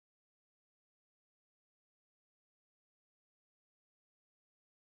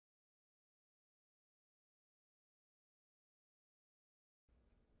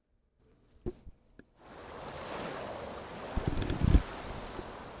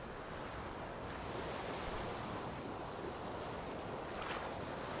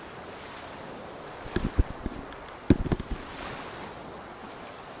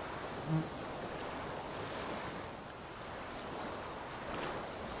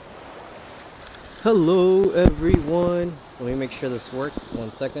Hello everyone. Let me make sure this works. 1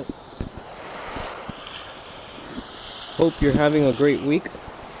 second. Hope you're having a great week.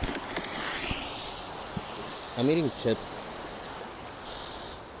 I'm eating chips.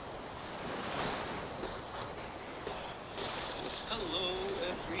 Hello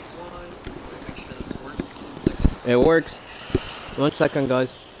everyone. Let me make sure this works. 1 second. It works. 1 second,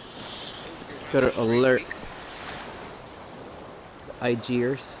 guys. Gotta alert the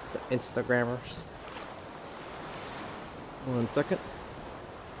IGers, the Instagrammers. 1 second.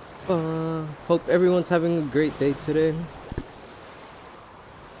 Hope everyone's having a great day today.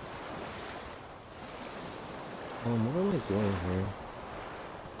 What am I doing here?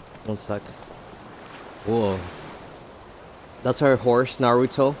 1 sec. Whoa. That's our horse,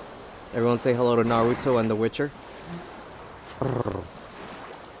 Naruto. Everyone say hello to Naruto and the Witcher.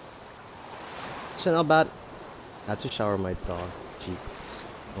 Shit, not bad. I had to shower my dog. Jeez.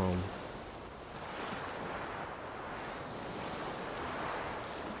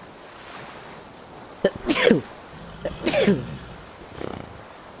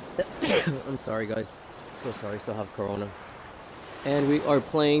 I'm sorry, guys. So sorry, still have corona. And we are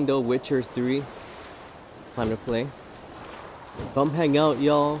playing The Witcher 3. Time to play. Come hang out,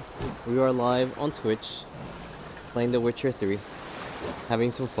 y'all. We are live on Twitch. Playing The Witcher 3.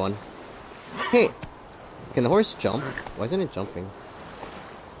 Having some fun. Hey! Can the horse jump? Why isn't it jumping?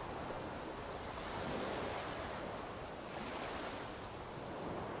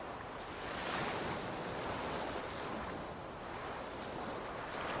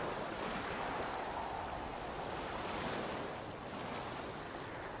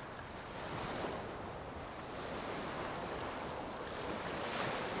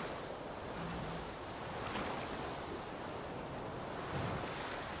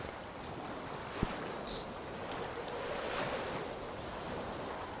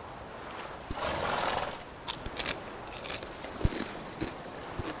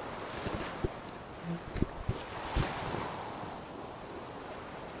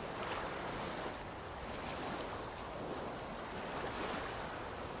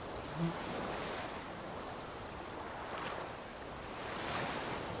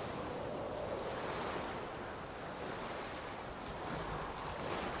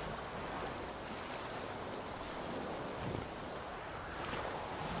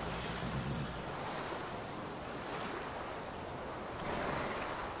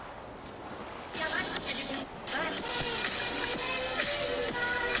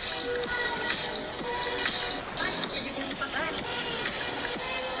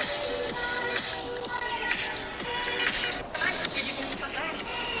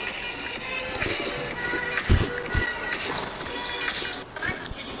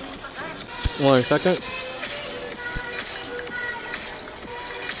 One second.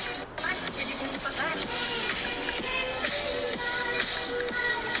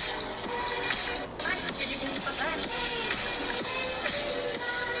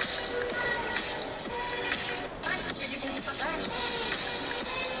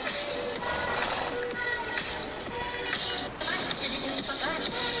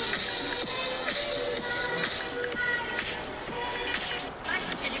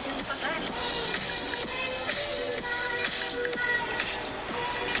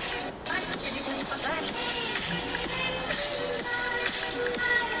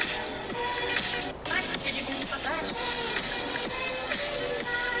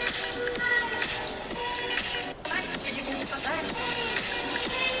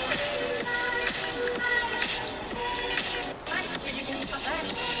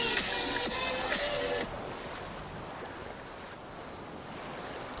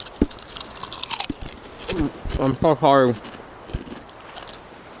 I'm so sorry.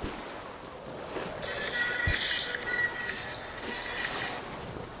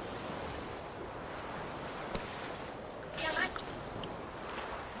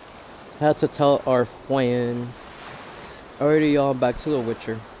 Had to tell our friends. Alrighty, y'all, back to The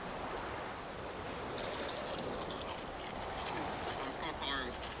Witcher.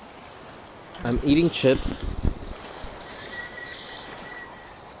 I'm eating chips.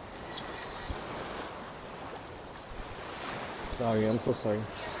 Sorry, I'm so sorry.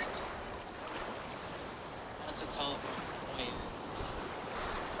 Had to tell friends.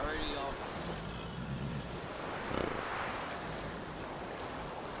 Alrighty, y'all.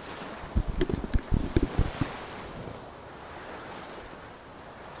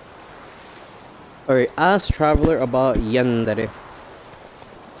 Alright, ask Traveler about Yandere.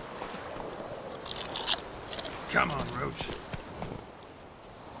 Come on, Roach.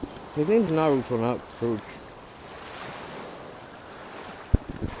 His name's Naruto, not Roach.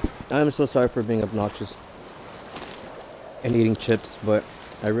 I'm so sorry for being obnoxious and eating chips, but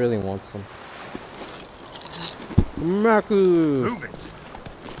I really want some. Maku! Move it.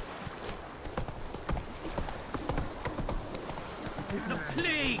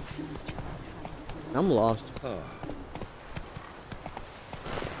 Please. I'm lost.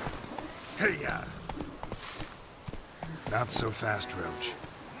 Hey, not so fast, Roach.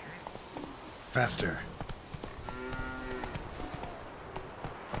 Faster.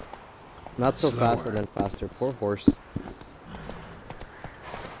 Not so Slower. fast and then faster. Poor horse.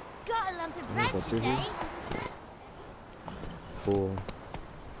 Got a lump of Go bread through today. here. Cool.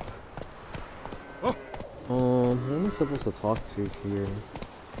 Who am I supposed to talk to here?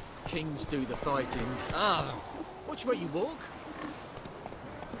 Kings do the fighting. Ah, which way you walk?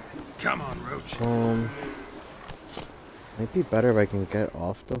 Come on, Roach. Might be better if I can get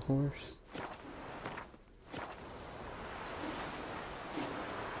off the horse.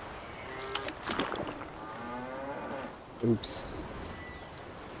 Oops.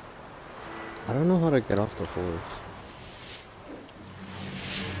 I don't know how to get off the horse.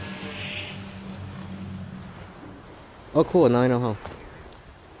 Oh cool, now I know how.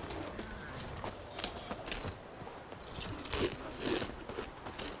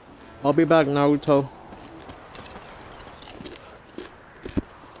 I'll be back, Naruto.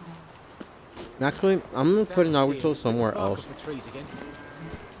 Actually, I'm gonna put Naruto somewhere Bark else. up the trees again.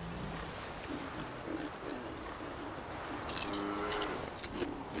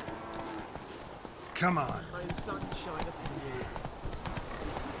 Come on. May the sun shine upon you.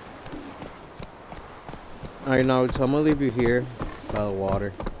 Alright, Naruto, I'm gonna leave you here by the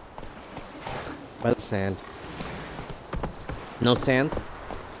water. By the sand. No sand?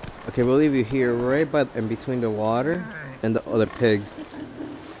 Okay, we'll leave you here right by in between the water and the other pigs.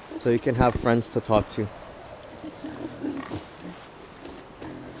 So you can have friends to talk to.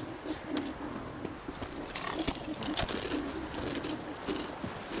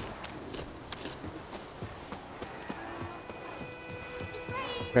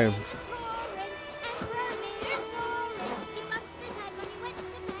 Okay.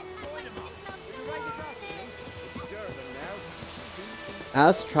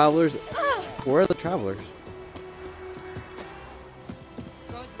 Ask travelers, where are the travelers?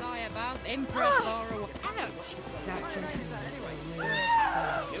 God's eye about Emperor Thor. Ouch!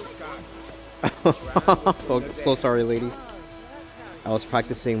 Oh, so sorry, lady. I was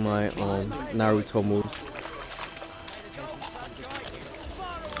practicing my Naruto moves.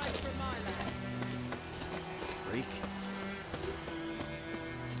 Freak.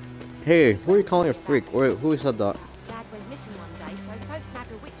 Hey, who are you calling a freak? Wait, who said that? Dad went missing one day, so folk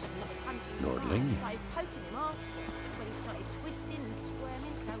nagged a witch that was hunting him. Nordling. Started poking him asking. When he started twisting and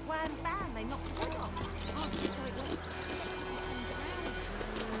squirming, so wham bam, they knocked his head off. Oh, so it was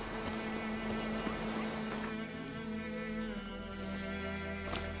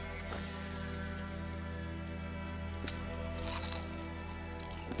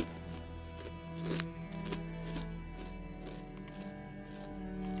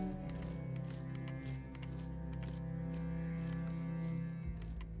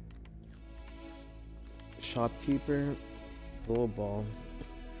Shopkeeper, bull ball.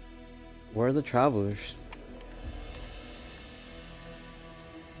 Where are the travelers?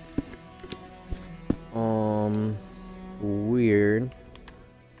 Weird.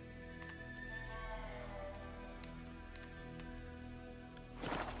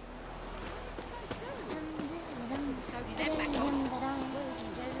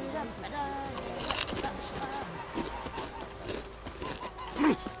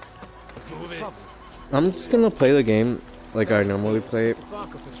 Move it. I'm just gonna play the game like I normally play it.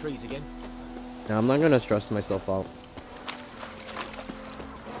 Bark up the trees again. And I'm not gonna stress myself out.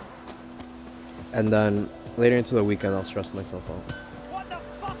 And then later into the weekend I'll stress myself out. What the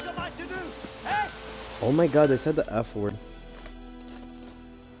fuck am I to do? Hey! Oh my god, they said the F word.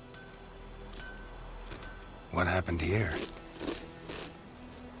 What happened here?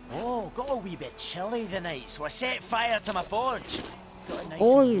 Oh, got a wee bit chilly the night, so I set fire to my forge. Got it nice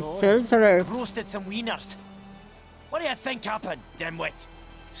Oh, and you warm. failed today. Roasted some wieners. What do you think happened, dimwit?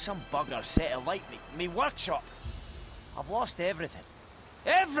 Some bugger set alight me workshop. I've lost everything.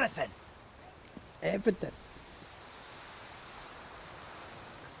 Everything! Everything.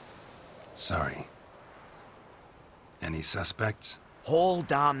 Sorry. Any suspects? Whole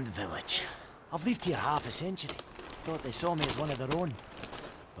damned village. I've lived here half a century. Thought they saw me as one of their own.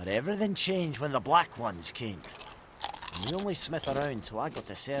 But everything changed when the Black Ones came. I'm the only smith around, so I got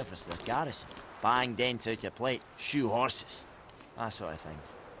to service their garrison. Bang dents out your plate, shoe horses. That sort of thing.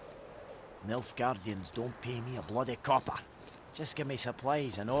 Nilfgaardians don't pay me a bloody copper. Just give me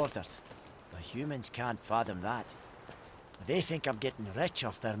supplies and orders. The humans can't fathom that. They think I'm getting rich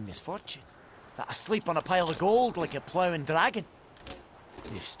off their misfortune. That I sleep on a pile of gold like a ploughing dragon.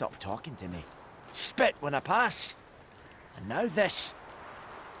 They've stopped talking to me. Spit when I pass. And now this.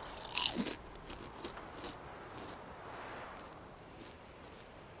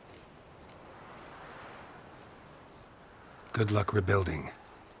 Good luck rebuilding.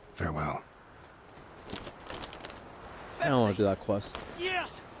 Farewell. I don't want to do that quest.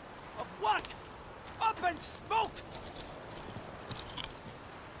 Years of work up in smoke.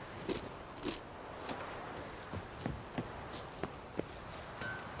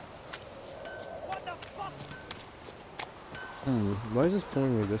 What the fuck? Why is this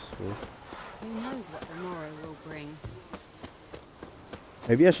pulling me this way? Who knows what the morrow will bring?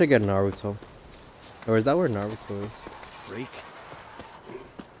 Maybe I should get Naruto. Or is that where Naruto is? Freak.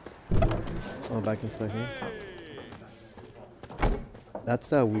 Oh, back inside here. That's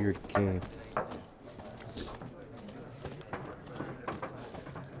that weird game.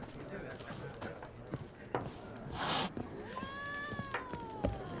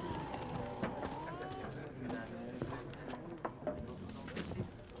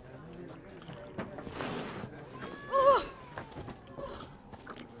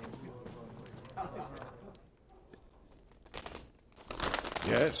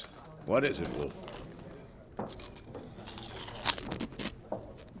 Yes? What is it, Wolf?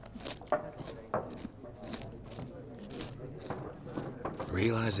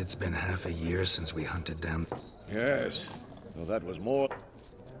 Realize it's been half a year since we hunted down... Yes. Well, that was more...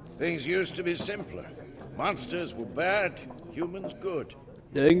 Things used to be simpler. Monsters were bad, humans good.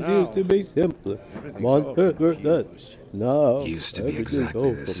 Things Now, used to be simpler. everything's all Monsters were good. confused. No. Used to be everything's exactly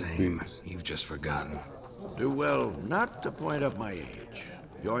all the same. confused. You've just forgotten. Do well not to point out my age.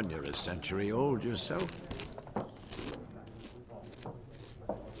 You're near a century old yourself.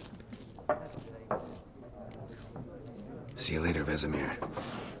 See you later, Vesemir.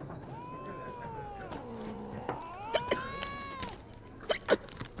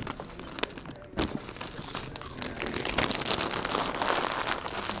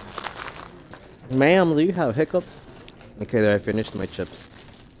 Ma'am, do you have hiccups? Okay, there, I finished my chips.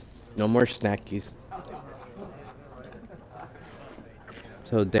 No more snackies.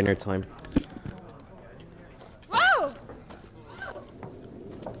 Till dinner time. Whoa!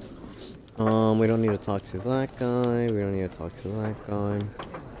 We don't need to talk to that guy. We don't need to talk to that guy.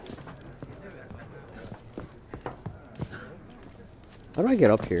 How do I get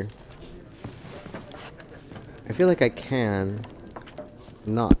up here? I feel like I can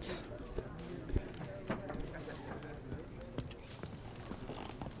not.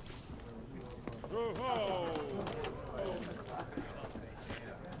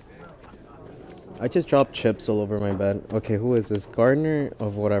 I just dropped chips all over my bed. Okay, who is this? Gardener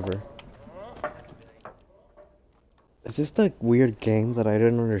of whatever. Is this the weird game that I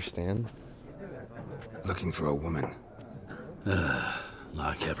didn't understand? Looking for a woman.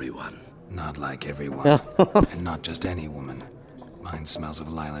 Like everyone. Not like everyone. And not just any woman. Mine smells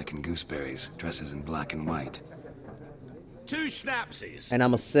of lilac and gooseberries, dresses in black and white. 2 schnapsies. And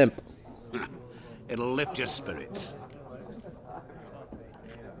I'm a simp. It'll lift your spirits.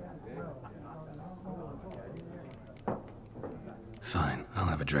 Fine, I'll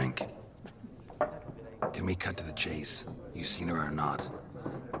have a drink. Can we cut to the chase? You seen her or not?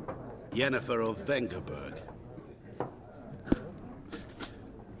 Yennefer of Vengerberg.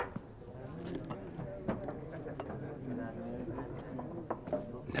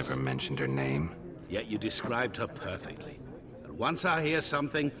 Never mentioned her name. Yet you described her perfectly. And once I hear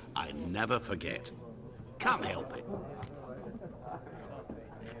something, I never forget. Can't help it.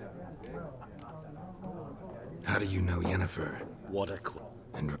 How do you know Yennefer? What a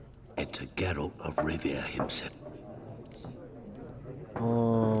And It's a Geralt of Rivia himself.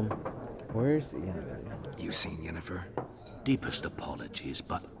 Where's Ian? you seen Yennefer? Deepest apologies,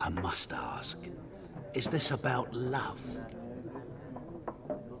 but I must ask. Is this about love?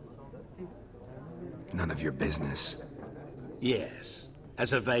 None of your business. Yes.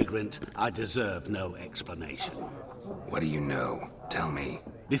 As a vagrant, I deserve no explanation. What do you know? Tell me.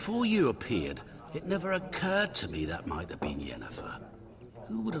 Before you appeared, it never occurred to me that might have been Yennefer.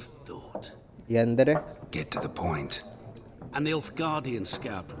 Who would have thought? Yandere? Get to the point. An Nilfgaardian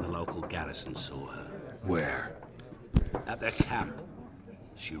scout from the local garrison saw her. Where? At their camp.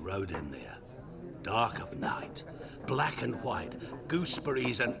 She rode in there. Dark of night. Black and white.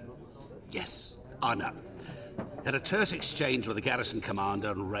 Gooseberries and... Yes, I know. Had a terse exchange with the garrison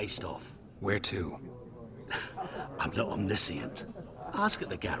commander and raced off. Where to? I'm not omniscient. Ask at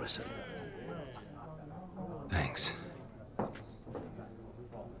the garrison. Thanks.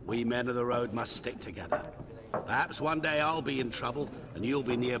 We men of the road must stick together. Perhaps one day I'll be in trouble and you'll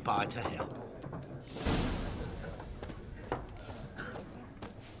be nearby to help.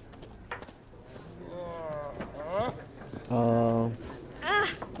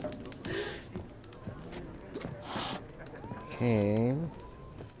 Okay.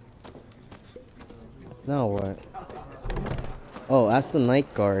 Now what? Oh, ask the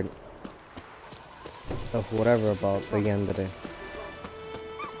night guard of whatever about the yandere.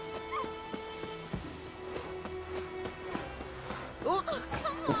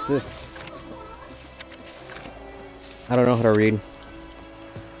 What's this? I don't know how to read.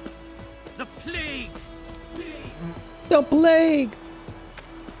 The plague! The plague!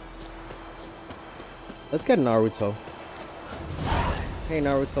 Let's get Naruto. Hey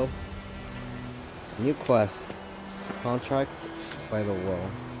Naruto. New quest. Contracts by the wall.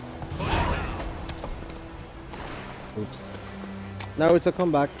 Oops. Naruto,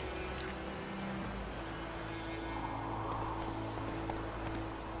 come back.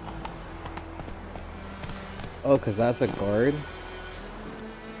 Oh, cause that's a guard?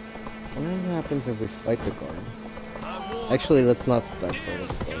 I wonder what happens if we fight the guard. Actually, let's not start fighting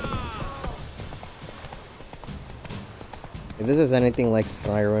the guard. If this is anything like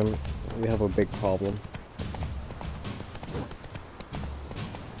Skyrim, we have a big problem.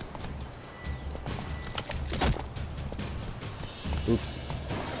 Oops.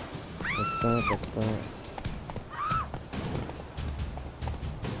 That's that.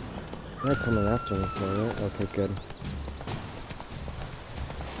 They're coming after us though, right? Okay, good.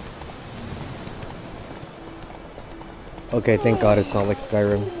 Okay, thank God it's not like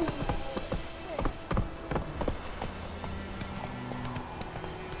Skyrim.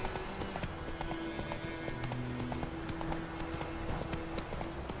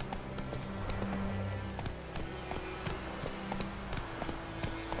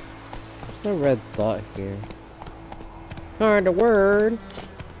 There's no red dot here. Kinda word.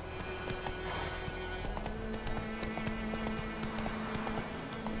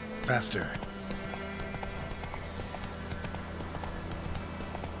 Faster.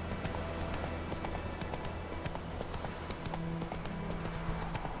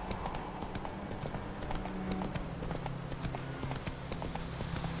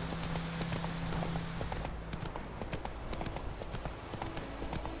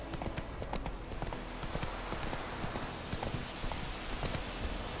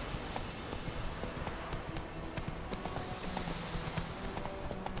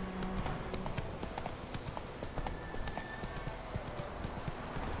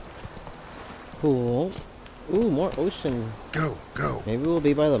 Cool. Ooh, more ocean. Go, go. Maybe we'll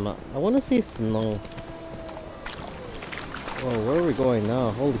be by the mountain. I want to see snow. Whoa, where are we going now?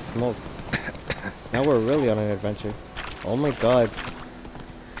 Holy smokes. Now we're really on an adventure. Oh my god.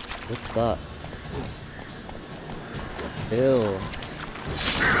 What's that? Ew.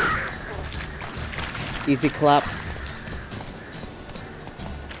 Easy clap.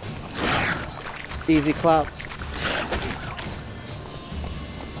 Easy clap.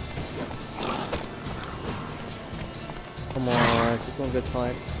 Come on, just one good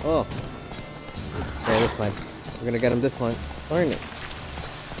time. Oh. Okay, this time. We're gonna get him this time. Darn it.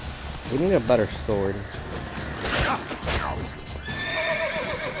 We need a better sword.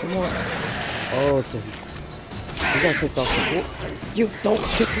 Come on. Oh, so we got kicked off the board. You don't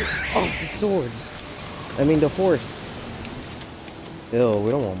kick me off the sword. I mean the horse. Ew, we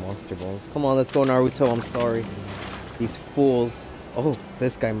don't want monster bones. Come on, let's go Naruto, I'm sorry. These fools. Oh,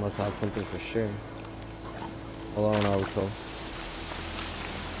 this guy must have something for sure. Hold on, Naruto.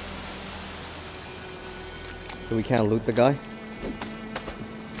 So we can't loot the guy?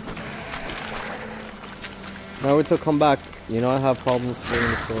 Naruto, come back. You know I have problems swinging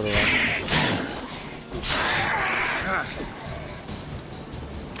the sword around.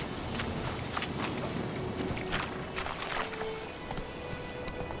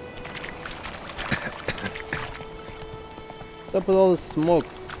 What's up with all this smoke?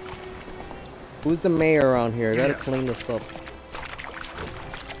 Who's the mayor around here? I gotta clean this up.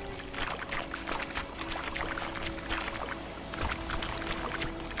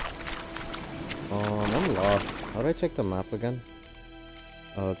 I'm lost. How do I check the map again?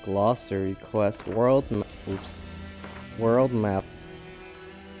 Glossary quest world oops. World map.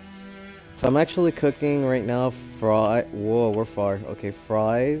 So I'm actually cooking right now whoa, we're far. Okay,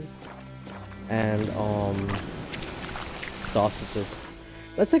 fries and sausages.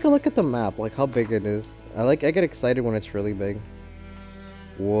 Let's take a look at the map, like how big it is. I get excited when it's really big.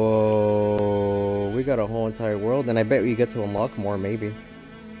 Whoa, we got a whole entire world, and I bet we get to unlock more, maybe.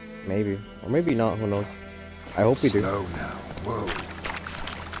 Maybe. Or maybe not, who knows. I hope we do. Slow now. Whoa.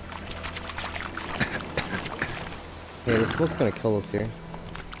 Okay, the smoke's gonna kill us here.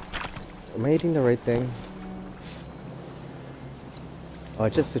 Am I eating the right thing? Oh, I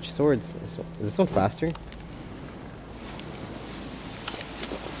just switched swords. Is this one faster?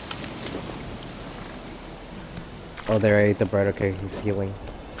 Oh, there, I ate the bread. Okay, he's healing.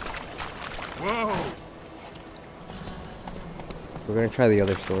 Whoa! We're gonna try the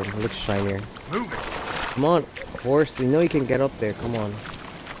other sword. It looks shinier. Move it! Come on, horse. You know you can get up there. Come on.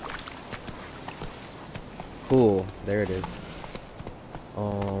 Cool. There it is.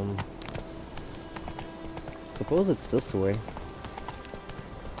 Suppose it's this way.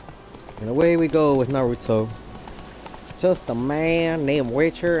 And away we go with Naruto. Just a man named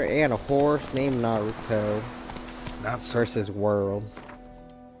Witcher and a horse named Naruto. Not so. Versus world.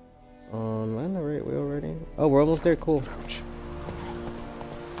 Am I on the right way already? Oh, we're almost there. Cool. Ouch.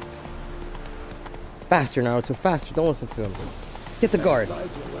 Faster, Naruto. Faster. Don't listen to him. Get the guard.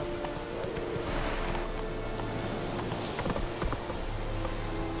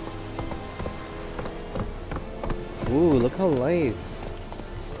 Ooh, look how nice.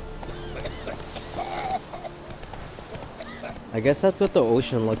 I guess that's what the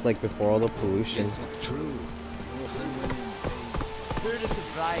ocean looked like before all the pollution. Is it true? Heard of the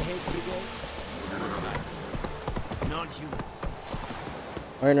Dryhead Brigade? Non-humans.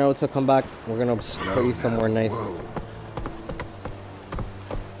 Alright, Naruto, come back. We're gonna Slow put you somewhere down. nice. Whoa.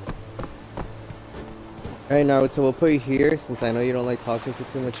 Alright, Naruto, we'll put you here since I know you don't like talking to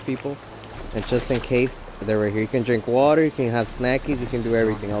too much people. And just in case, they're right here. You can drink water, you can have snackies, you can do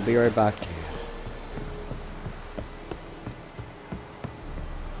everything. I'll be right back.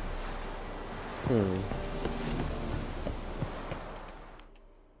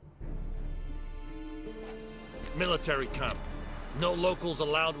 Military camp. No locals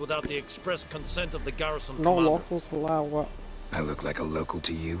allowed without the express consent of the garrison No commander. locals allow what? I look like a local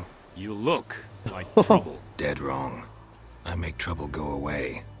to you? You look like trouble. Dead wrong. I make trouble go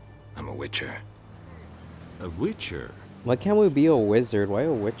away. I'm a witcher. A witcher? Why can't we be a wizard? Why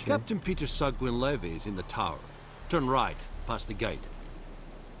a witcher? Captain Peter Sagwin Levy is in the tower. Turn right, past the gate.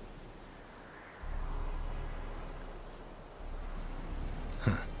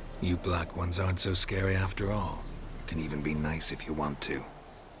 You black ones aren't so scary after all. Can even be nice if you want to.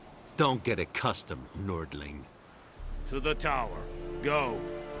 Don't get accustomed, Nordling. To the tower. Go.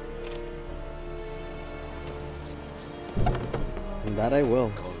 That I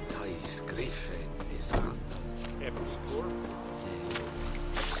will.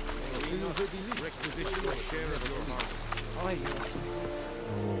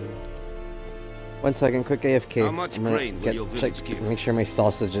 One second, quick AFK. How much I'm gonna grain will your village give? make sure my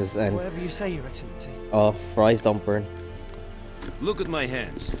sausages and Whatever you say, Your Excellency. fries don't burn. Look at my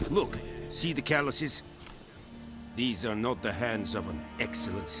hands. Look. See the calluses? These are not the hands of an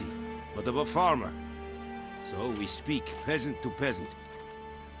excellency, but of a farmer. So we speak peasant to peasant.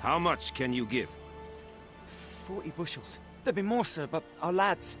 How much can you give? 40 bushels. There'd be more, sir, but our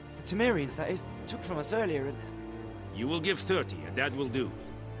lads, the Temerians, that is, took from us earlier and... You will give 30, and that will do.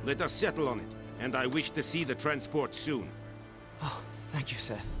 Let us settle on it, and I wish to see the transport soon. Oh, thank you,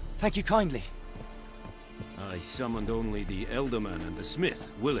 sir. Thank you kindly. I summoned only the Elderman and the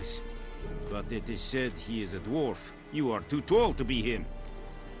smith, Willis. But it is said he is a dwarf. You are too tall to be him.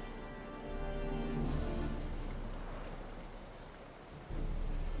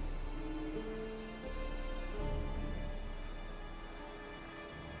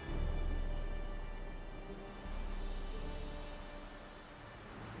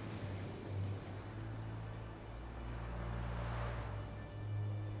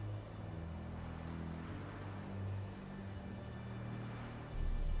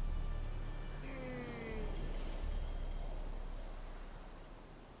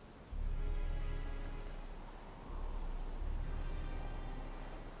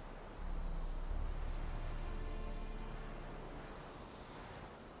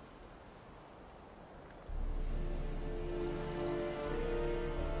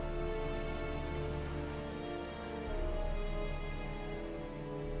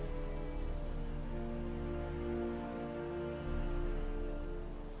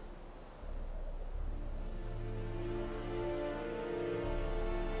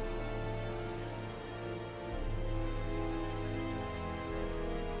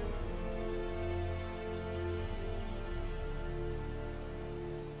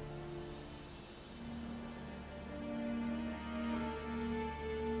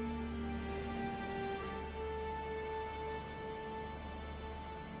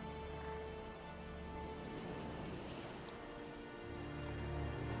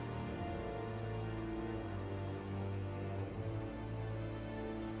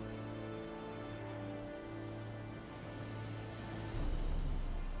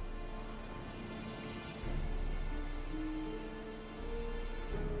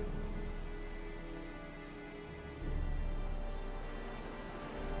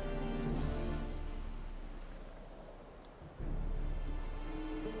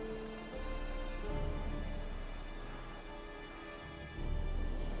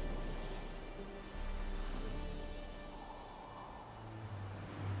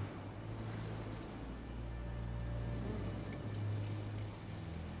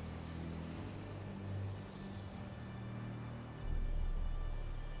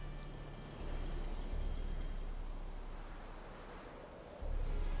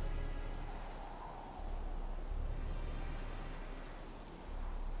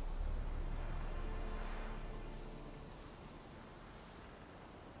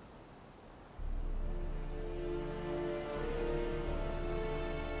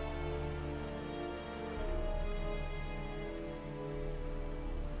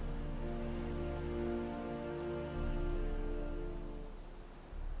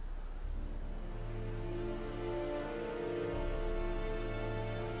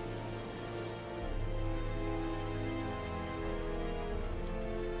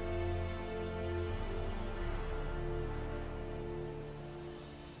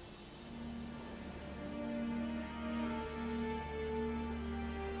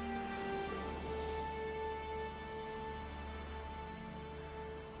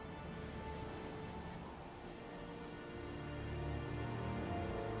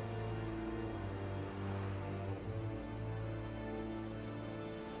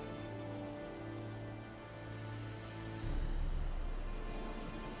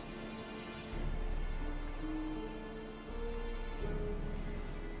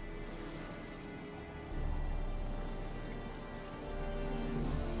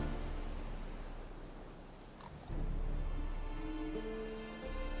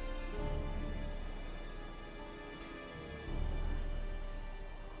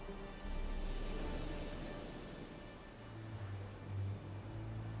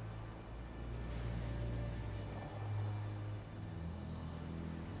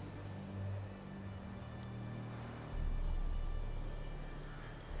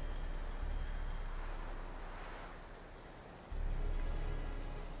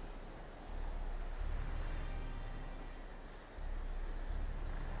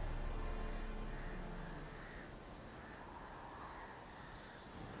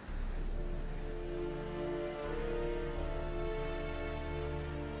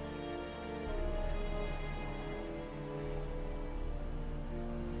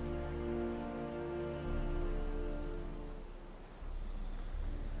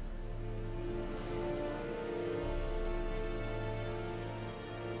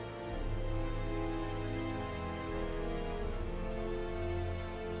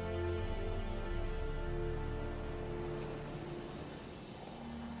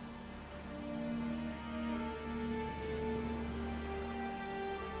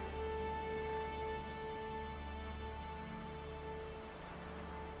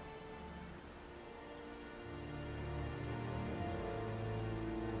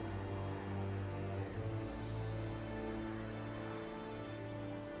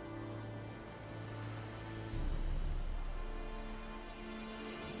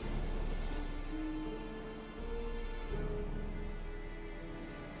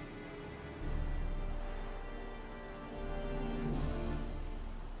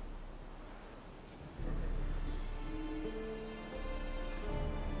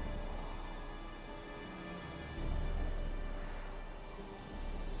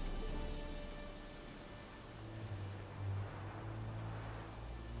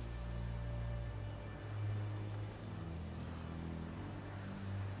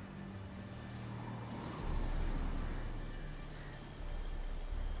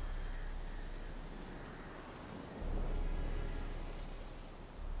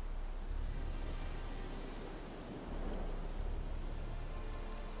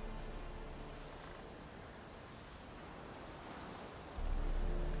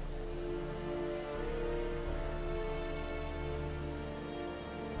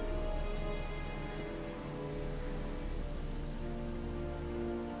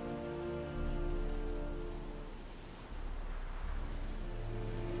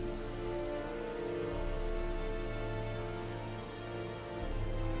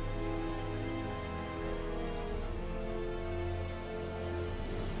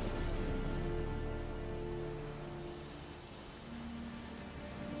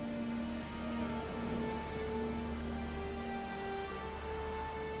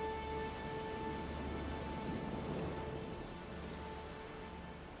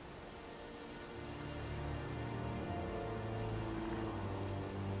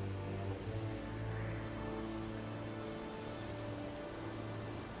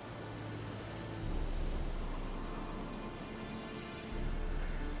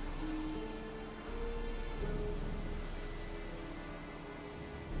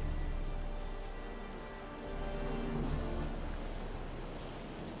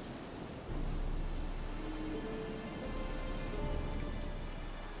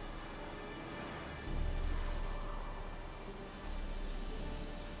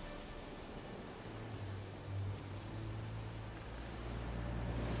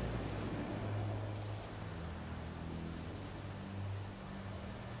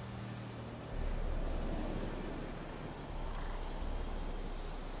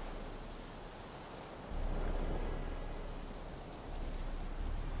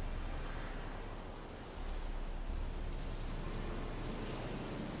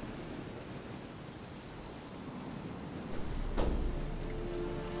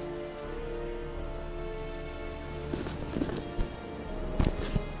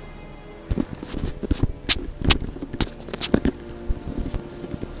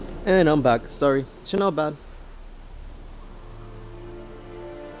 And I'm back. Sorry. Should not bad.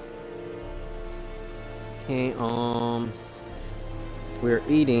 Okay, we're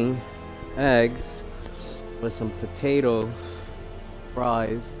eating eggs with some potato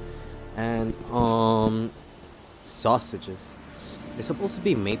fries and sausages. They're supposed to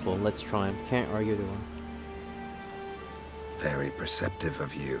be maple. Let's try them. Can't argue the one. Very perceptive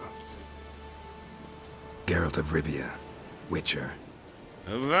of you. Geralt of Rivia, Witcher.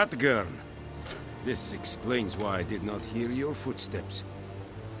 Vatgern. This explains why I did not hear your footsteps.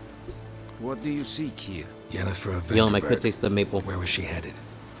 What do you seek here? Yennefer of Yum, I Vengerberg. could taste the maple. Where was she headed?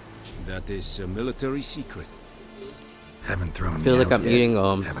 That is a military secret. Haven't thrown me Feel like out I'm yet. eating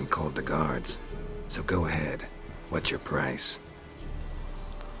Haven't called the guards. So go ahead. What's your price?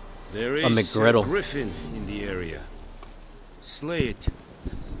 There a is McGriddle. griffin in the area. Slay it.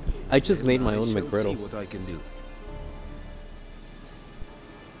 I just made my own I shall McGriddle. see what I can do.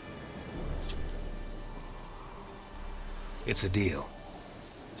 It's a deal.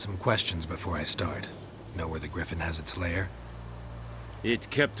 Some questions before I start. Know where the griffin has its lair? It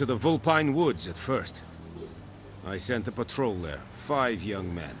kept to the Vulpine Woods at first. I sent a patrol there, 5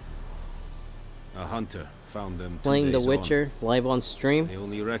 young men. A hunter found them 2 Playing The days Witcher live on stream. I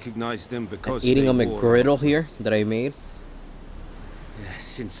only recognized them because Eating a they wore- McGriddle here that I made.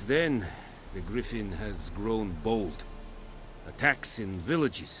 Since then, the griffin has grown bold. Attacks in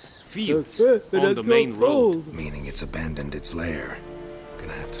villages, fields, on the main road. Meaning it's abandoned its lair.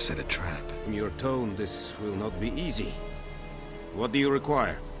 Gonna have to set a trap. From your tone, this will not be easy. What do you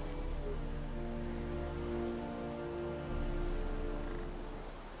require?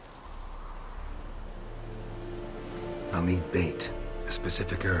 I'll need bait. A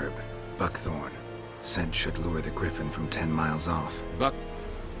specific herb. Buckthorn. Scent should lure the griffin from 10 miles off.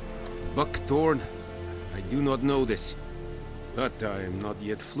 Buckthorn? I do not know this. But I am not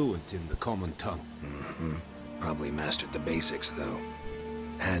yet fluent in the common tongue. Probably mastered the basics, though.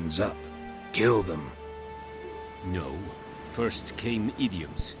 Hands up. Kill them. No. First came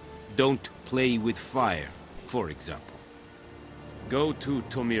idioms. Don't play with fire, for example. Go to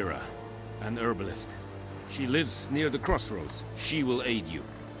Tomira, an herbalist. She lives near the crossroads. She will aid you.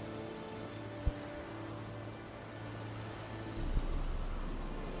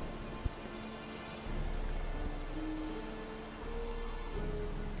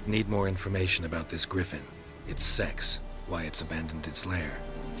 Need more information about this griffin. Its sex. Why it's abandoned its lair.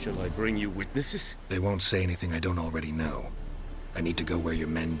 Shall I bring you witnesses? They won't say anything I don't already know. I need to go where your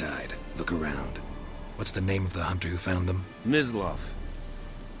men died. Look around. What's the name of the hunter who found them? Mislav.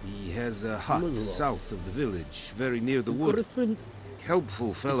 He has a hut south of the village, very near the wood. Griffin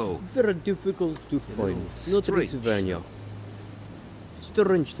Helpful fellow. very difficult to find. Not strange. Pennsylvania.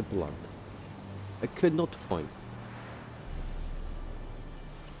 Strange to plant. I could not find.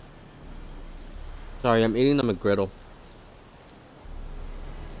 Sorry, I'm eating the McGriddle.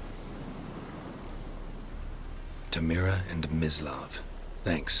 Tamira and Mislav.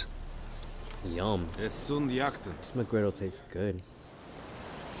 Thanks. Yum. Es sun jakten. This McGriddle tastes good.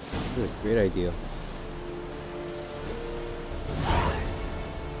 This is a great idea.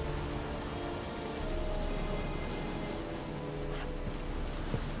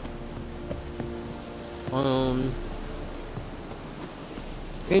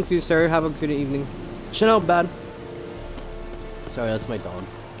 Thank you, sir. Have a good evening. Chanel bad. Sorry, that's my dog.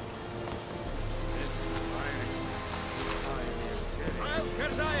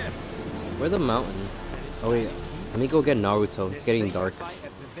 Where are the mountains? Oh wait, let me go get Naruto. It's getting dark. See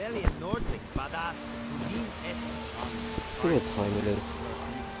what time it is.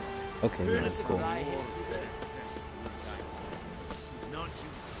 Okay, yeah, cool.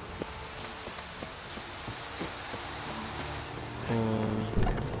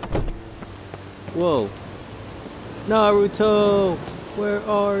 Whoa. Naruto! Where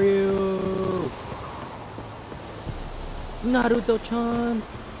are you? Naruto-chan!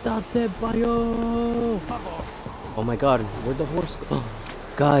 Datebayo! Oh my god, where'd the horse go?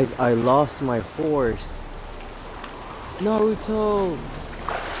 Guys, I lost my horse. Naruto!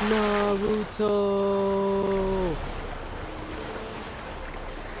 Naruto!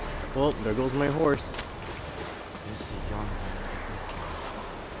 Well, there goes my horse.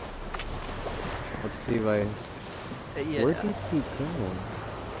 Let's see if I... Where did he go?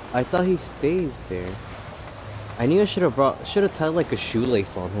 I thought he stays there. I knew I should have tied like a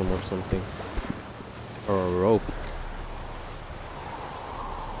shoelace on him or something. Or a rope.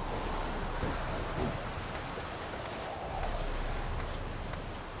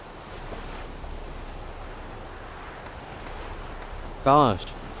 Gosh.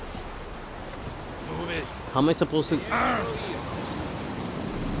 Move it. How am I supposed to...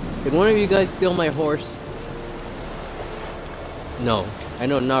 Did one of you guys steal my horse? No. I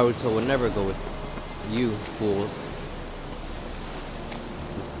know Naruto would never go with you fools.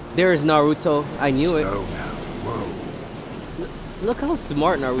 There's Naruto. I knew it. Slow now. Whoa. Look how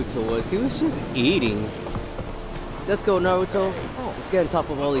smart Naruto was. He was just eating. Let's go, Naruto. Let's get on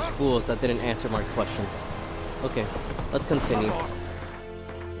top of all these fools that didn't answer my questions. Okay, let's continue.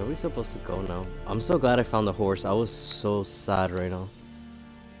 Where are we supposed to go now? I'm so glad I found the horse. I was so sad right now.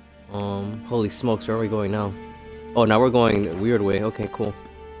 Holy smokes, where are we going now? Oh, now we're going a weird way. Okay, cool.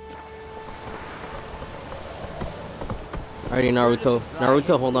 Alrighty, Naruto.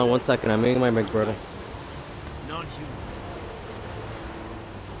 Naruto, hold on 1 second. I'm making my big brother.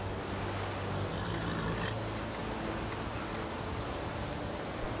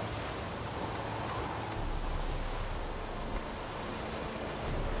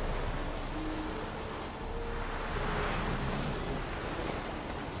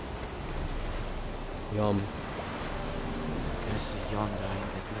 Yum. Yes, yonder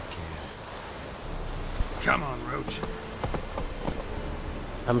ain't the good care. Come on, Roach.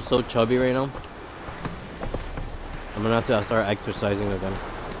 I'm so chubby right now. I'm gonna have to start exercising again.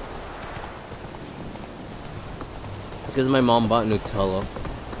 It's because my mom bought Nutella.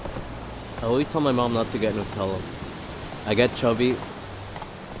 I always tell my mom not to get Nutella. I get chubby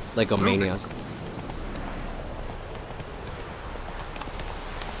like a maniac.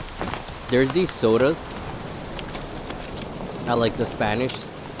 There's these sodas at like the Spanish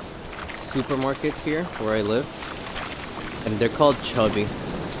supermarkets here where I live, and they're called Chubby.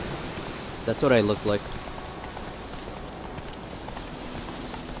 That's what I look like.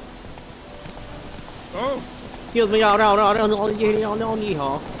 Oh! Excuse me, no,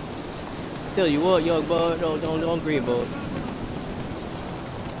 tell you what, young bud, don't green bud.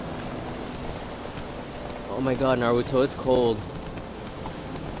 Oh my God, Naruto, it's cold.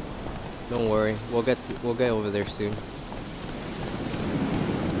 Don't worry, we'll get over there soon.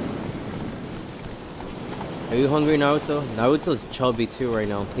 Are you hungry, Naruto? Naruto's chubby too right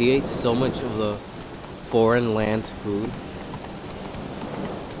now. He ate so much of the foreign land's food.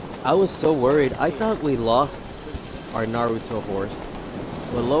 I was so worried. I thought we lost our Naruto horse.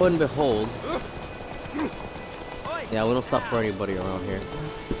 But lo and behold... Yeah, we don't stop for anybody around here.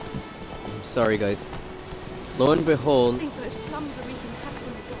 I'm sorry, guys. Lo and behold...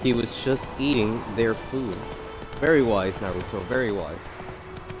 He was just eating their food. Very wise, Naruto. Very wise.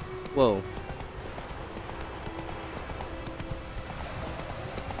 Whoa.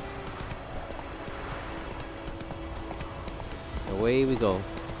 Away we go.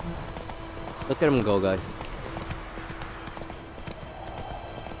 Look at him go, guys.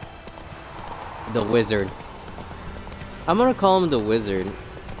 The wizard. I'm gonna call him the wizard.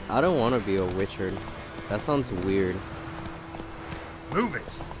 I don't want to be a witcher. That sounds weird. Move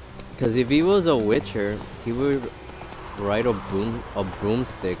it. Because if he was a witcher, he would ride a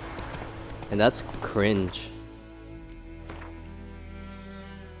broomstick, and that's cringe.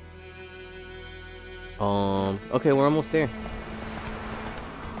 Okay, we're almost there.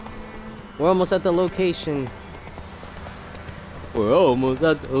 We're almost at the location. We're almost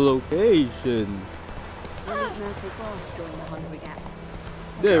at the location.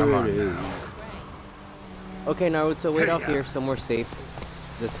 There it is. Okay, Naruto, wait out here somewhere safe.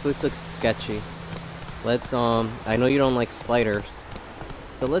 This place looks sketchy. Let's, I know you don't like spiders.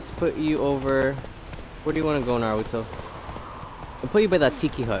 So let's put you over... Where do you want to go, Naruto? I'll put you by that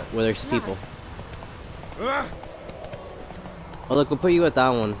tiki hut where there's people. Oh, look, we'll put you at that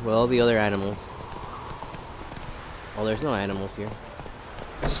one with all the other animals. Oh, there's no animals here.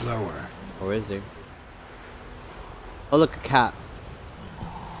 Slower. Or is there? Oh, look, a cat.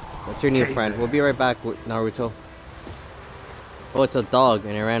 That's your new friend. We'll be right back with Naruto. Oh, it's a dog,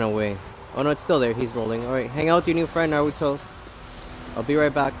 and it ran away. Oh, no, it's still there. He's rolling. Alright, hang out with your new friend, Naruto. I'll be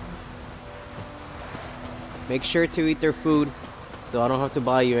right back. Make sure to eat their food, so I don't have to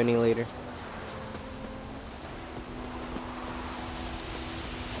buy you any later.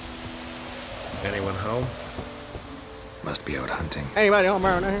 Anyone home? Must be out hunting. Anybody home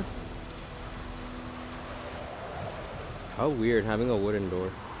around here? How weird having a wooden door.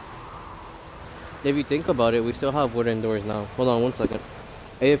 If you think about it, we still have wooden doors now. Hold on 1 second.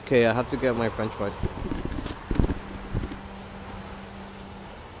 AFK, I have to get my french fries.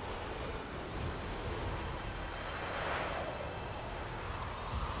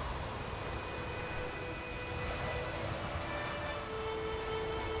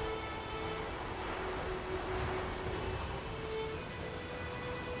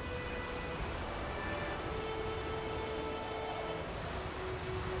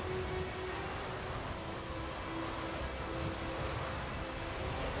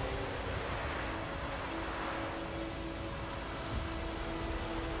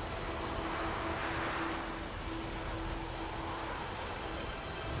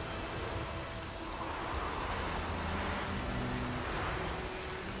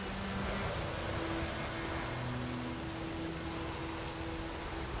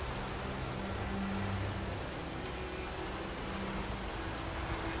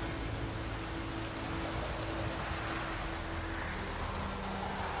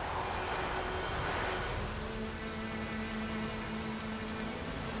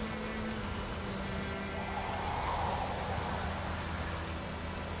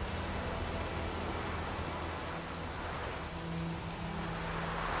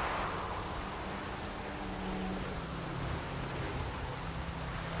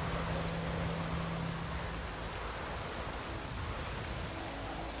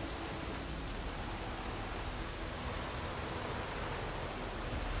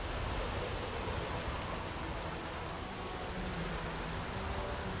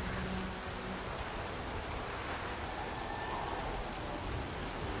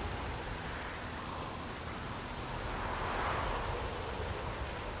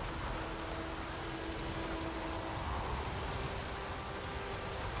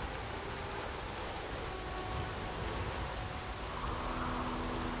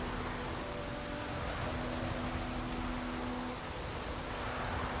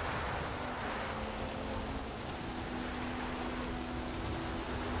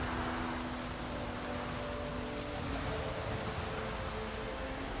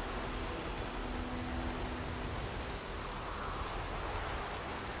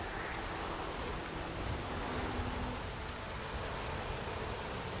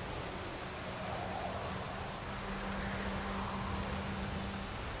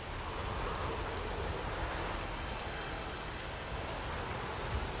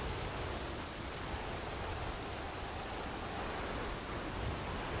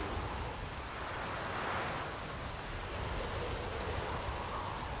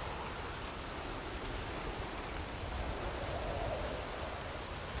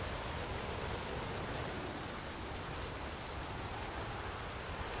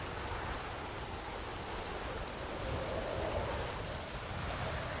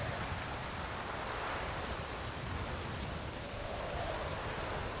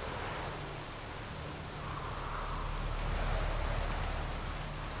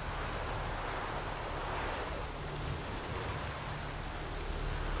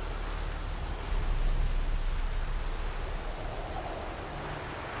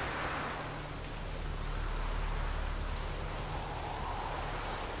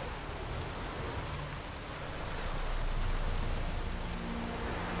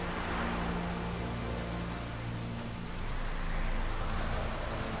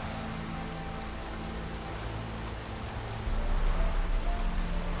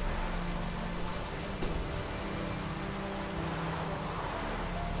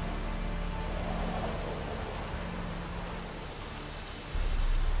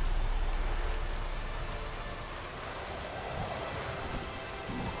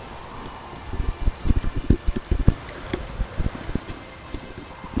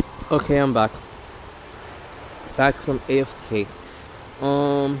 Okay, I'm back. Back from AFK.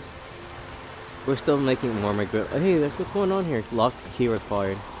 We're still making more migrate. Hey, that's what's going on here. Lock key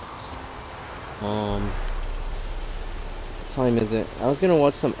required. What time is it? I was gonna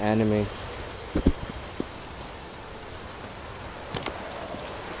watch some anime.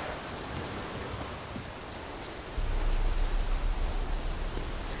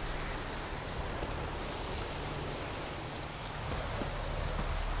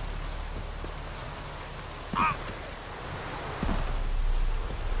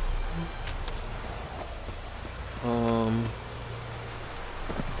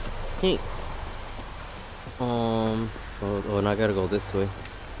 Hey. Oh, and I gotta go this way.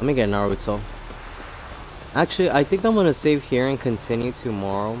 Let me get Naruto. Actually, I think I'm gonna save here and continue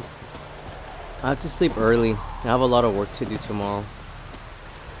tomorrow. I have to sleep early. I have a lot of work to do tomorrow.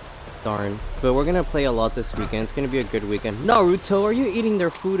 Darn. But we're gonna play a lot this weekend. It's gonna be a good weekend. Naruto, are you eating their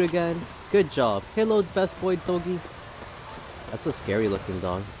food again? Good job. Hello, best boy doggy. That's a scary looking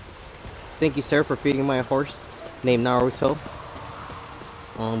dog. Thank you, sir, for feeding my horse named Naruto.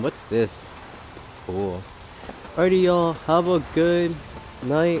 What's this? Cool. Alrighty, y'all. Have a good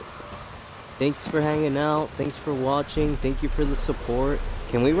night. Thanks for hanging out. Thanks for watching. Thank you for the support.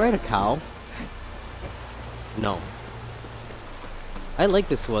 Can we ride a cow? No. I like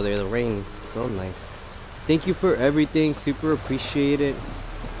this weather. The rain. So nice. Thank you for everything. Super appreciate it.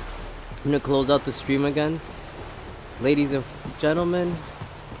 I'm gonna close out the stream again. Ladies and gentlemen,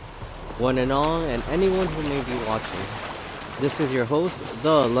 one and all, and anyone who may be watching. This is your host,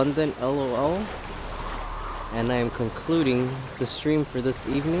 the London LOL, and I am concluding the stream for this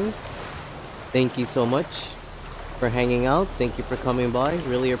evening. Thank you so much for hanging out. Thank you for coming by.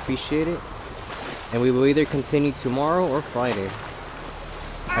 Really appreciate it. And we will either continue tomorrow or Friday.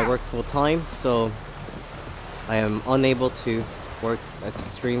 I work full time, so I am unable to work at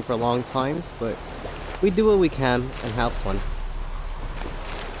stream for long times, but we do what we can and have fun.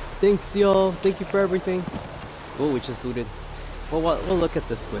 Thanks, y'all. Thank you for everything. Oh, we just looted. Well, we'll look at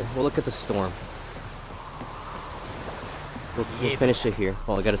this way. We'll look at the storm. We'll finish it here.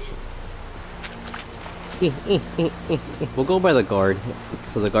 Oh, I gotta see. We'll go by the guard,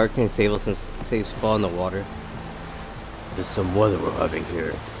 so the guard can save us and save fall in the water. There's some weather we're having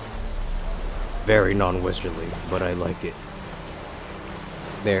here. Very non-westerly, but I like it.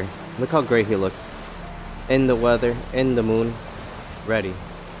 There. Look how great he looks. In the weather, in the moon, ready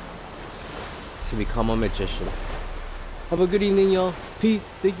to become a magician. Have a good evening, y'all.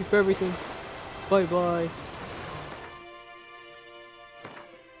 Peace. Thank you for everything. Bye-bye.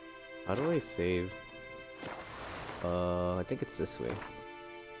 How do I save? I think it's this way.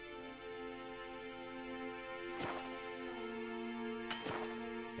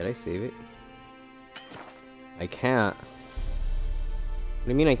 Did I save it? I can't. What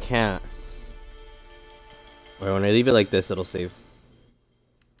do you mean I can't? Or when I leave it like this, it'll save.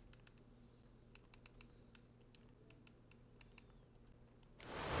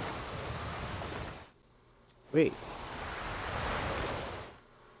 Wait.